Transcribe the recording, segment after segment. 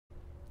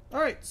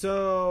Alright,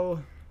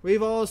 so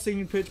we've all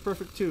seen Pitch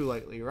Perfect 2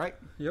 lately, right?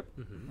 Yep.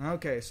 Mm-hmm.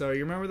 Okay, so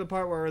you remember the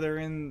part where they're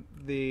in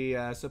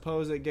the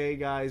supposed gay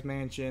guy's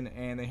mansion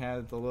and they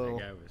have the little...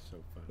 That guy was so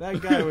funny.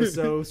 That guy was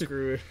so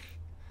screwed.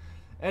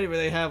 Anyway,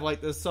 they have like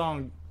the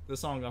song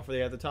off where they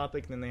have the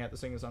topic and then they have to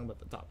sing a song about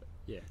the topic.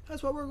 Yeah.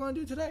 That's what we're going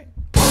to do today.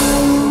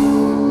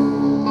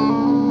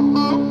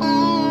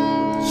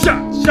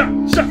 Shot!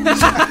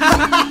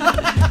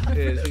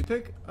 Is we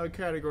pick a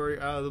category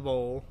out of the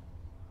bowl,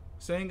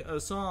 sing a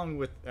song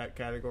with that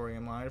category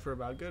in mind for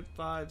about a good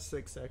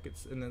 5-6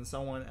 seconds, and then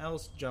someone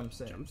else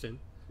jumps in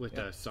With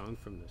a song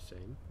from the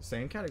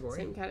same category.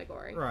 Same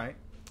category. Right.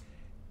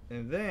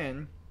 And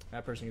then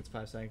that person gets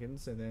 5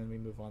 seconds, and then we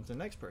move on to the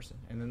next person.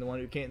 And then the one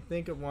who can't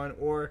think of one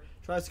or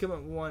tries to come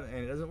up with one and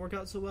it doesn't work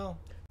out so well.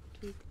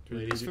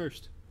 Ladies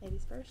first.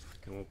 Ladies first.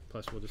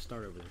 Plus, we'll just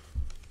start over there.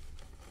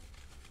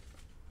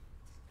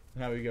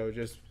 How we go?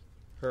 Just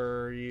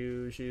her,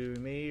 you, she,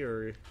 me,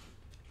 or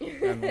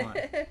down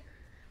the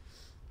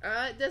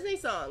line? Disney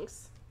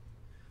songs.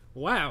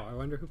 Wow, I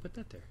wonder who put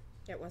that there.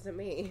 It wasn't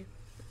me.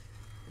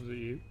 Was it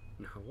you?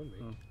 No, it wasn't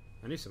me.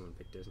 I knew someone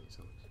picked Disney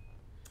songs.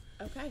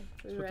 Okay.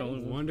 We I ready?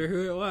 wonder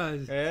who it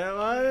was. It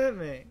wasn't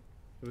me.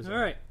 All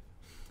right.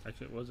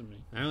 Actually, it wasn't me.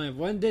 I only have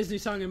one Disney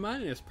song in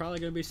mind, and it's probably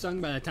going to be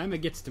sung by the time it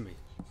gets to me.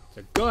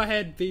 So go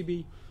ahead,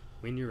 Phoebe,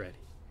 when you're ready.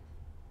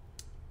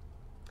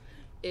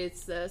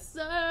 It's the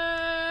circle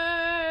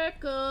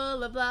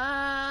of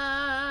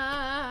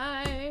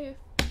life,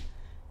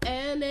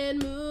 and it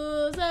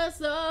moves us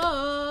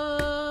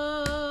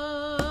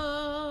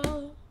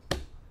all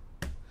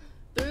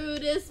through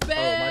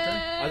despair. Oh, my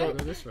turn? I thought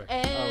Go this way.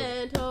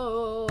 And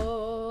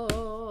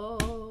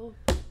hope.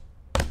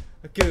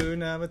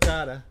 Hakuna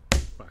Matata.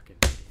 Fucking.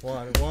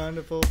 What a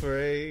wonderful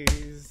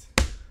phrase.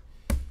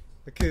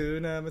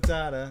 Hakuna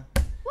Matata.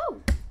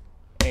 Woo!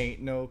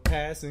 Ain't no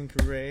passing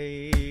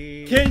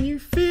craze. Can you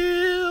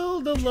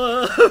feel the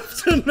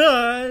love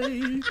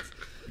tonight?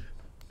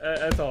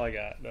 That's all I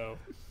got. No.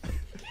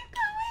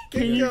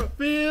 Can you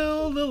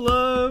feel the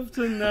love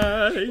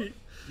tonight?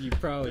 You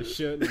probably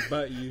shouldn't,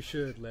 but you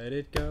should let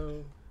it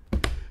go.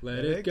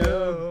 Let it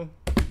go.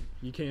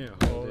 You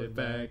can't hold it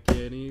back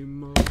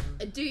anymore.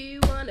 Do you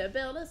want to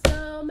build a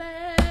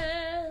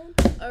snowman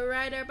or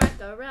ride our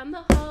bike around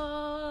the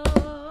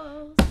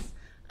halls?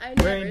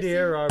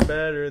 Reindeer are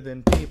better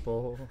than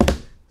people.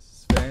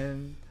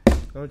 Sven,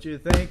 don't you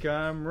think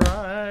I'm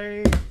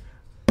right?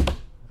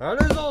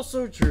 That is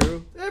also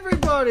true.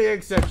 Everybody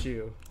except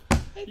you.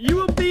 You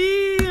will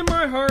be in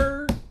my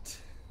heart.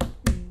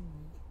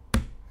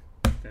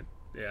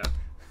 Yeah.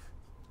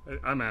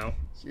 I'm out.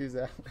 She's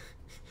out.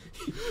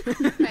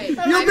 Hey,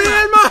 You'll be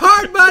in my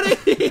heart, buddy!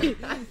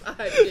 High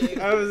five, dude.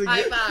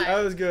 High five.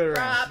 I was good around.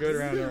 Props. Good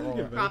around there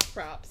all.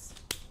 Props.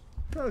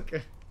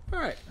 Okay.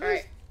 Alright.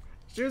 Alright.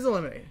 She was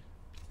eliminated.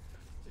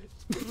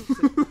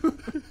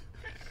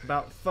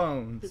 About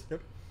phones.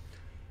 Yep.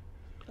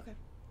 Okay.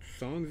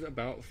 Songs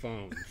about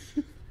phones.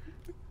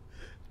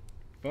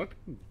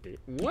 Fucking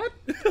What?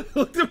 I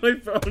looked at my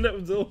phone. That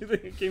was the only thing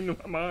that came to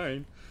my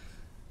mind.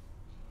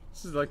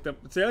 This is like the.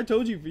 See, I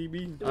told you,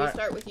 Phoebe. Do we Alright.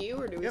 start with you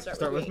or do we Yep, start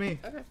start with with me? me.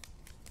 Okay.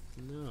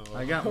 No.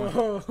 I got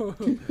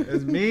one.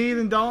 It's me,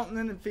 then Dalton,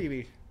 and then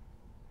Phoebe.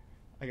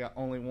 I got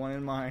only one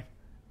in mind.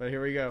 But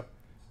here we go.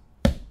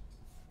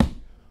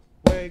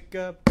 Wake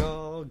up,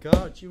 call,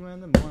 got you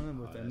in the morning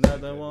with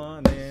another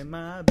one in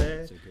my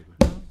bed. That's a good one.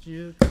 Don't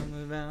you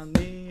come around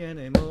me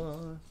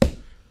anymore.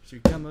 Should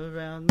you come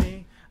around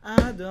me?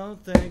 I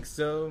don't think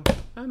so.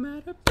 I'm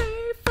at a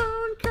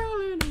payphone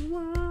calling a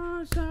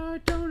once. I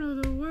don't know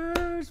the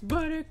words,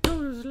 but it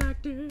goes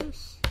like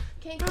this.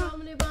 Can't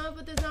call anyone,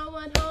 but there's no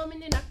one home,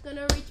 and you're not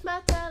gonna reach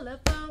my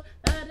telephone.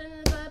 And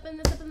the pipe and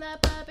the tip of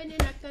that pipe, and you're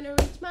not gonna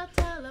reach my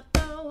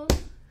telephone.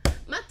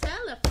 My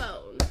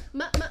telephone.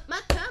 My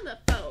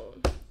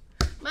telephone.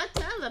 My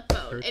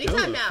telephone. Her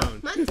Anytime telephone.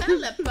 now. My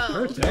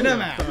telephone. And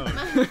I'm out.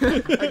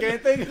 I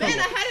can't think of Man, I it.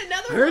 had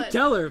another Her one.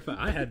 telephone.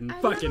 I had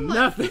I fucking know.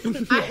 nothing.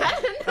 I had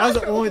another That was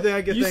the only thing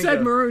I could You think said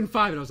of. Maroon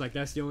 5, and I was like,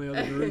 that's the only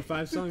other Maroon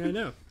 5 song I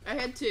know. I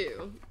had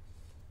two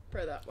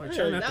for that one. I'm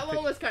trying not That to one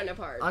pick- was kind of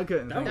hard. I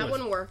couldn't think That of it.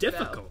 one worked,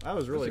 difficult. That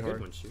was really That's a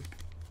good hard. one, Shu.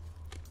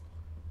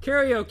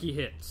 Karaoke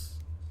hits.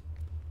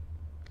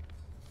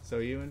 So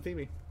you and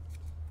Phoebe.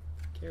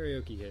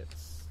 Karaoke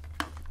hits.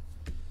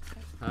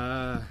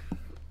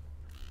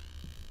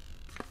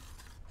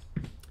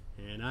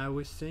 And I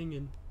was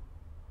singing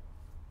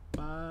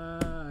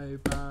Bye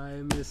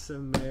Bye Miss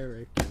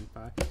American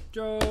Pie.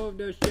 Drove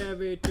the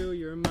Chevy to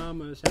your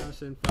mama's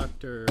house and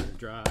fucked her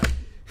dry.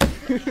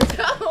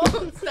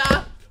 Don't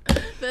stop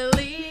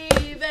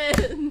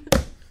believing.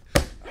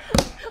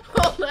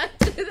 Hold on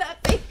to that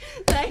thing.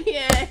 Like,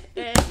 yeah.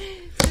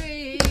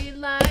 Street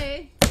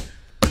lights,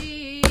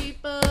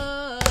 people.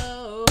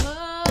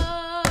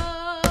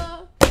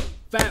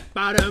 Fat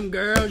bottom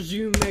girls,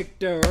 you make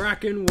the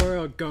rockin'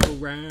 world go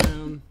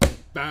round.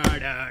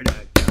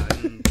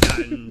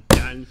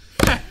 Ba-da-da-dun-dun-dun.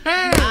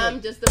 Hey!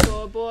 I'm just a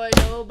poor boy,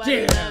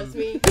 nobody Jam. loves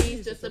me.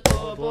 He's just a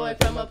poor boy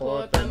from a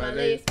poor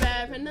family,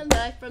 sparing the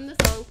life from the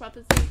song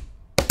prophecy.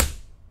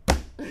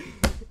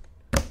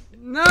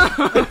 No!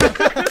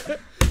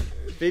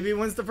 Phoebe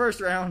wins the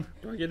first round.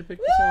 Do I get to pick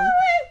the song?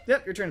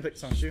 Yep, your turn to pick the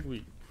song. Shoot.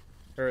 Sweet.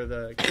 Or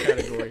the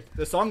category.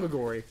 The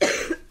song-a-gorie.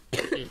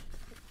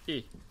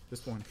 E.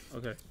 This one.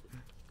 Okay.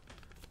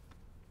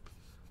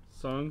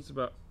 Songs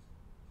about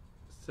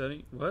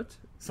setting. What?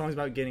 Songs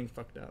about getting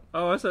fucked up.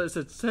 Oh, I thought it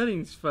said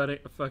settings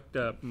fucked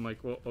up. I'm like,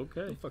 well,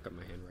 okay. Don't fuck up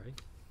my handwriting.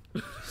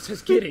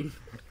 Just kidding.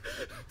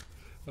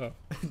 Oh.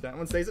 That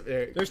one stays up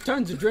there. There's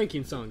tons of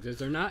drinking songs, is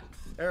there not?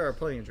 There are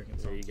plenty of drinking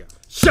There songs. you go.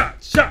 Shot!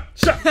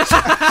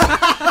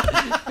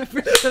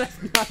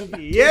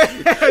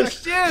 Yeah,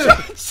 shoot!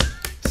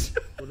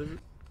 What is it?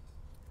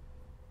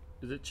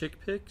 Is it chick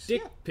pics?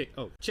 Dick pic.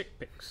 Oh, chick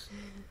pics.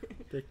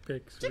 Dick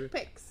pics. Chick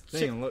pics. They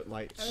didn't look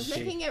like I was shit.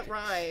 making it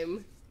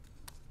rhyme.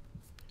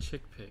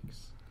 Chick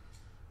pics.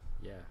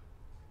 Yeah.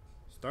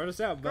 Start us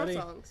out, Girl buddy.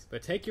 songs.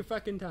 But take your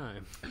fucking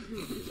time.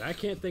 'Cause I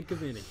can't think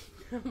of any.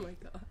 Oh my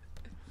god.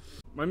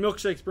 My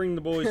milkshakes bring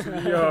the boys to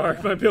the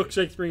yard. My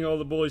milkshakes bring all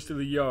the boys to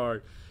the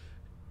yard.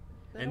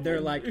 And they're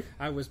like,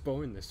 I was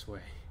born this way.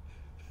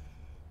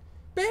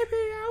 Baby,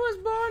 I was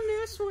born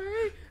this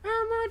way.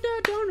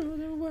 I don't know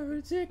the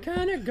words. It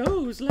kind of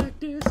goes like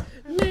this.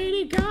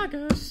 Lady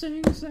Gaga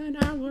sings, and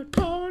I was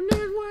born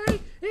this way.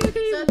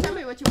 So tell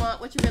me what you want,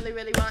 what you really,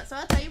 really want. So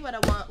I'll tell you what I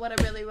want, what I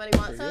really, really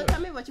want. So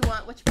tell me what you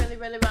want, what you really,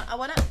 really want. I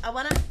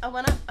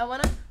wanna.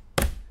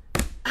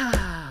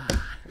 Ah.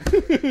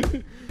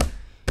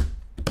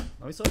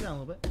 Let me slow down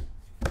a little bit.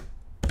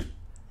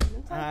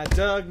 I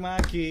dug my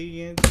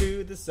key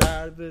into the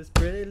side of this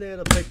pretty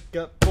little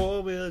pickup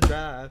 4-wheel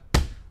drive.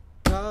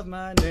 Carved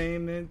my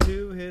name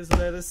into his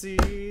leather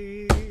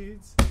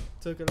seats.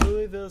 Took a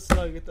Louisville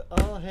slug at the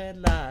all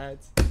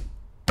headlights.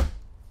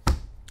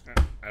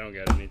 I don't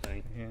get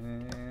anything.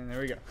 And there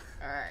we go.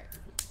 Alright.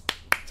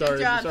 Sorry,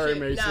 job, sorry,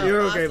 Chip. Mason. No,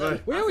 You're okay, awesome.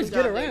 bud. We always Awesome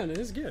get job, around, dude. and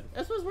it's good.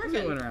 This was We're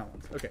working. going around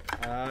ones. Okay.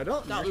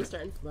 Dalton. Dalton's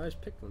turn. I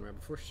just picked one right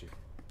before shoot.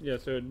 Yeah,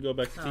 so it'd go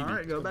back to Phoebe.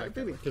 Alright, go back to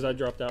Phoebe. Because I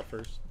dropped out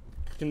first.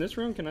 Can this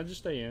round? Can I just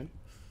stay in?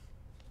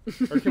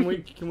 Or can we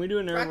do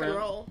an air Rock and round?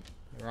 roll.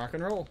 Rock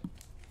and roll.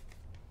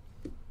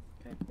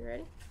 Okay, you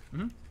ready?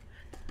 Mhm.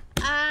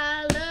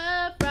 I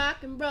love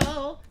rock and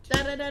roll.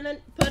 Da da da da.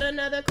 Put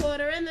another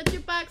quarter in the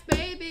jukebox,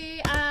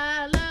 baby.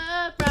 I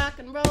love rock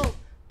and roll.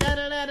 Da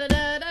da da da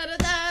da da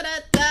da da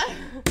da.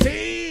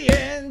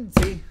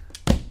 TNT.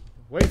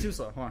 Way too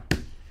slow. Hold on.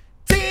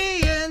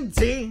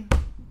 TNT.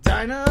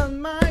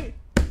 Dynamite.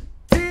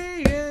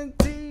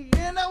 TNT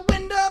in a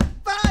window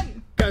fight.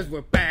 Cause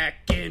we're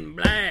back in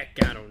black.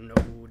 I don't know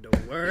the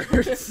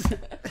words.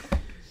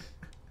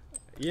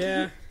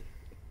 Yeah.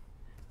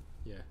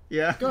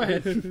 Yeah. Go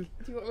ahead. Do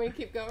you want me to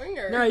keep going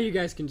or? No, you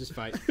guys can just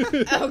fight.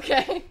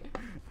 Okay.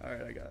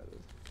 Alright, I got it.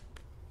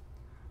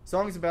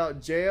 Songs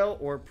about jail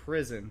or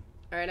prison.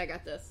 All right, I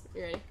got this.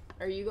 You ready?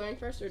 Are you going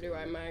first or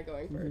am I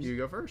going first? You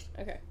go first.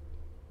 Okay.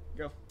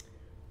 Go.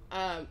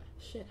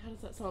 Shit. How does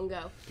that song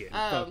go? Getting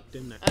fucked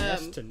in the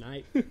ass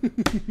tonight.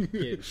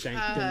 Getting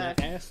shanked in the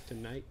ass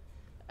tonight.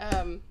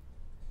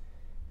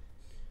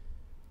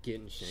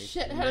 Getting shanked.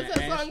 Shit, in how does the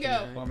that ass song go?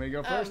 tonight. Want me to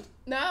go first?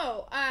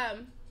 No.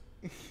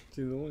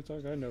 See, the only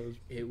song I know is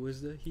It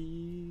was the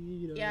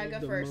heat of Yeah, I go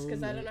the first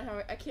because I don't moment. know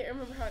how. I can't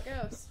remember how it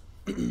goes.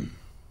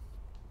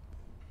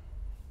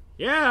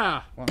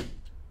 Yeah!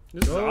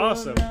 this is Go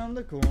awesome. Around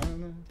the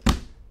corner.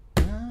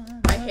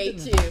 I hate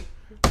you.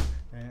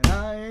 And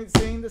I ain't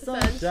seen the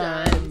sunshine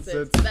Sunshine.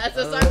 since That's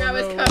the song I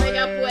was coming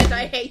up with.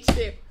 I hate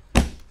you.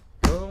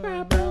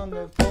 Going down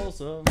the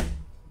Folsom.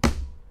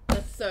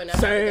 That's so not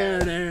how San it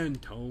goes.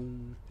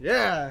 Antone.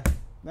 Yeah.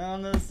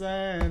 Down the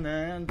San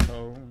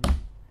Antone.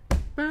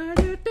 That's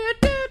the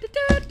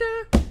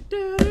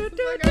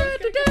song I was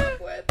gonna come up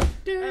with.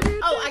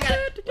 Oh, I got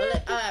it.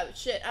 Well,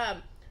 shit.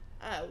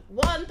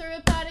 One through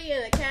a party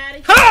in a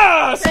caddy.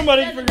 Ha!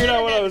 Somebody figured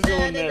out what I was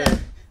doing there.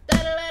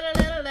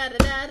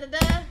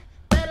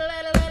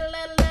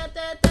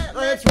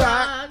 Let's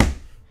rock.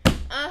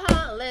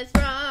 Let's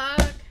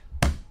rock.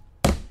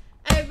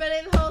 Everybody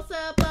in the whole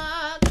cell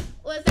block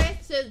was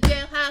anxious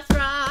jailhouse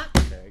rock.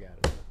 Okay, I got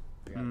it.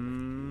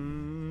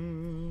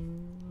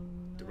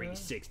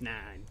 369.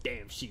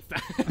 Damn, she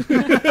fine.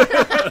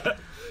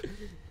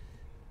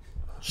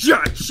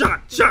 Shot!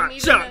 Do we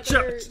need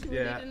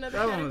Yeah, another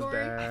that one was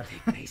category?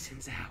 bad.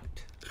 Mason's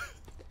out.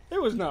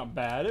 It was not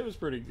bad. It was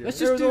pretty good. Let's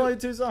There just was do. only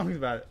 2 songs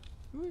about it.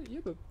 Yeah,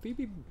 but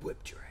Phoebe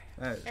whipped your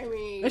ass. I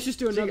mean, Let's just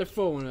do another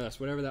full one of us,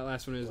 whatever that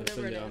last one is, and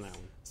Whatever send it it on is. that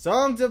one.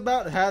 Songs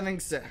about having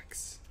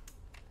sex.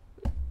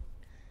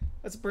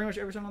 That's pretty much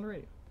every song on the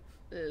radio.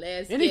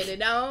 let's Any- get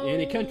it on.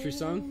 Any country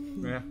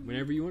song, Yeah.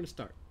 whenever you want to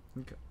start.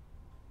 Okay.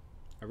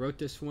 I wrote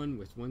this one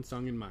with one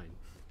song in mind.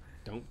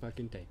 Don't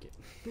fucking take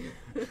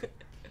it.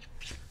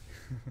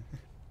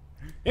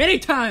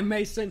 Anytime,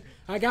 Mason.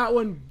 I got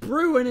one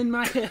brewing in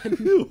my head.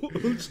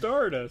 Who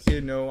started us?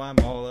 You know I'm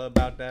all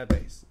about that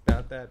bass.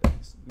 About that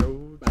bass.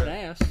 No About trouble.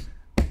 ass.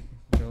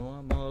 You know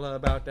I'm all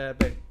about that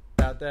bass.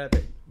 About that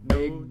bass. No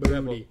Big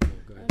trouble. booty. Oh,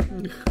 go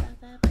ahead.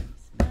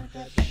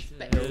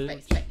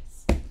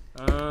 Space.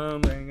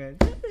 Sing it.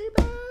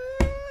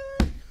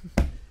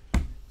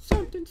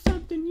 something,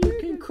 something you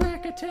can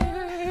crack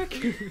attack.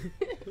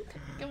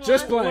 Come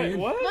Just on. playing.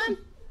 What? Come on.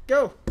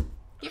 Go.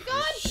 Keep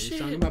going. He's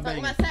talking about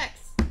Talking banging. about sex.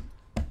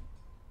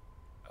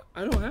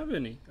 I don't have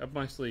any up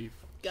my sleeve.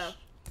 Go.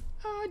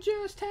 I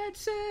just had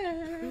sex,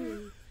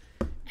 and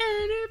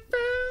it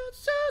felt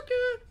so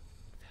good.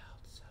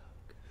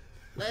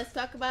 Let's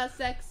talk about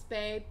sex,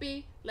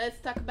 baby. Let's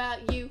talk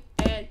about you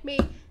and me.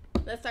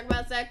 Let's talk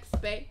about sex,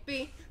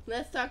 baby.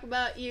 Let's talk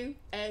about you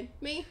and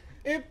me.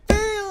 It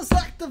feels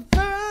like the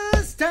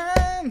first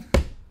time.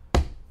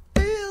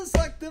 Feels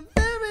like the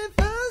very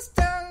first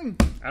time.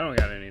 I don't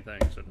got anything,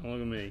 so don't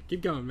look at me.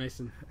 Keep going,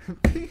 Mason.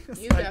 Feels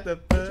You like go. the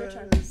It's your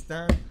turn. first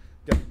time.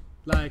 Go.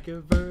 Like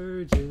a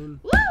virgin.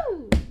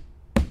 Woo!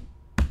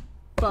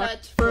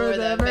 Fucked for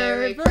the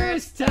very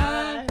first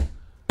time.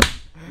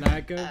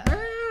 Like a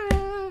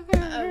Oh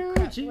crap!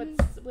 virgin.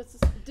 What's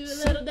this? Do a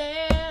little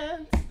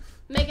dance,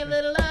 make a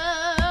little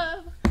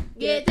love,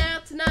 get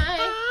down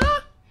tonight,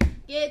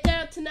 get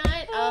down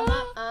tonight.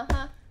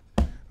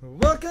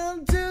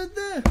 Welcome to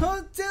the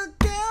Hotel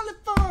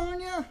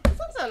California.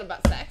 Song's not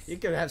about sex. You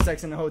could have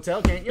sex in a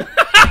hotel, can't you?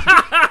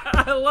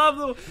 I love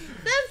the. That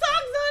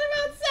song's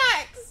not about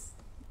sex.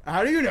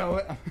 How do you know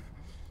it?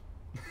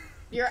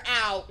 You're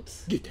out.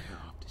 Get down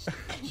off the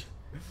stage.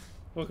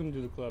 Welcome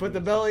to the club. Put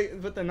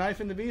the knife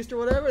in the beast or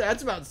whatever.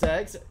 That's about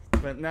sex.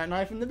 Putting that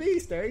knife in the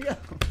beast. There you go.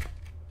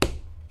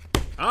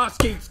 Ah,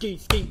 skeet,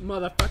 skeet, skeet,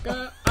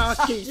 motherfucker. Ah,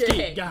 skeet, Shit.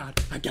 skeet, God.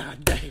 Ah,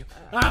 goddamn.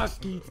 Ah,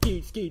 skeet,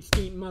 skeet, skeet,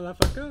 skeet,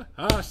 motherfucker.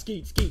 Ah,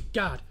 skeet, skeet,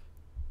 God.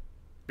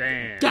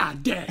 Damn.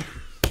 Goddamn.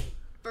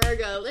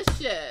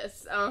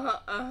 Fergalicious.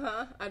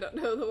 I don't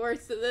know the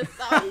words to this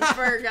song.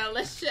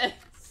 Fergalicious.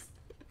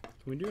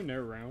 Can we do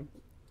another round?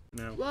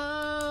 No.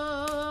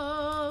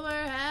 Whoa,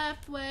 we're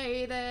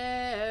halfway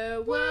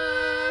there.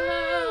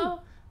 Whoa,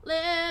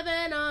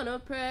 living on a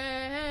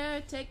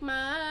prayer. Take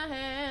my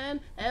hand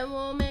and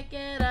we'll make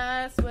it,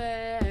 I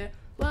swear.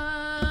 Whoa,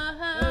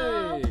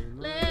 Hey,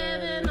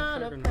 living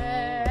on a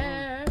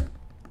prayer.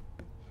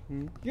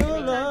 Your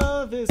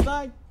love is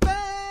like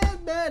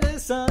bad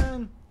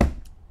medicine.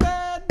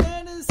 Bad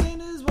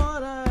medicine is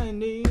what I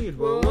need.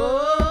 Whoa,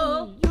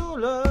 whoa. Your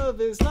love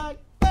is like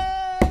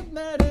bad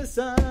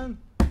medicine.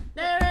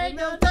 There ain't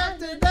no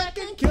doctor that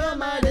can Cure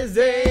my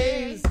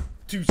disease.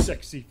 Too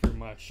sexy for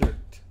my shirt.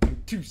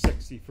 I'm too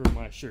sexy for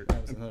my shirt.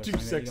 That was I'm another too song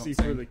that you sexy don't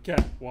for sing. the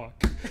catwalk.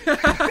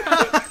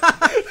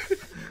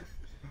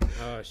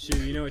 Oh, shoot,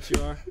 you know what you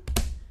are?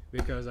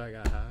 Because I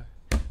got high.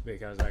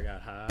 Because I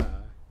got high.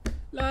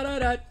 La da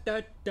da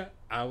da da.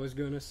 I was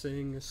gonna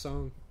sing a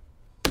song,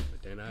 but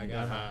then I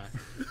got high.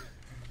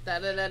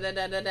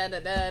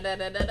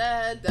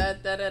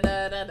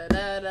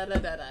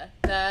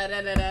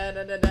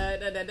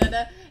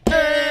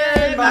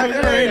 Hey,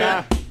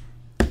 Macarena.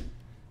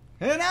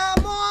 And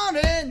I'm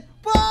wanting,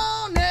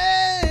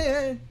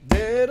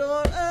 dead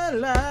or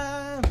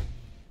alive.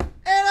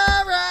 And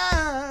I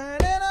ride,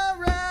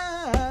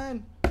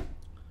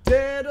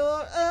 dead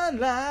or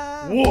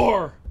alive.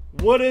 War!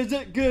 What is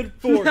it good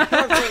for?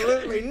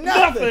 Absolutely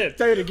nothing. Nothing!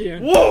 Say it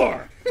again.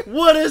 War!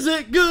 What is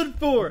it good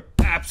for?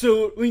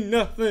 Absolutely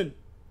nothing.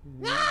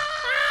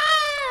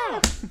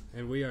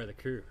 And we are the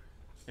crew.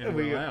 And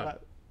We we're are-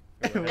 out.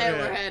 And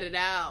we're headed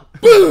out.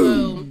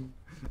 Boom.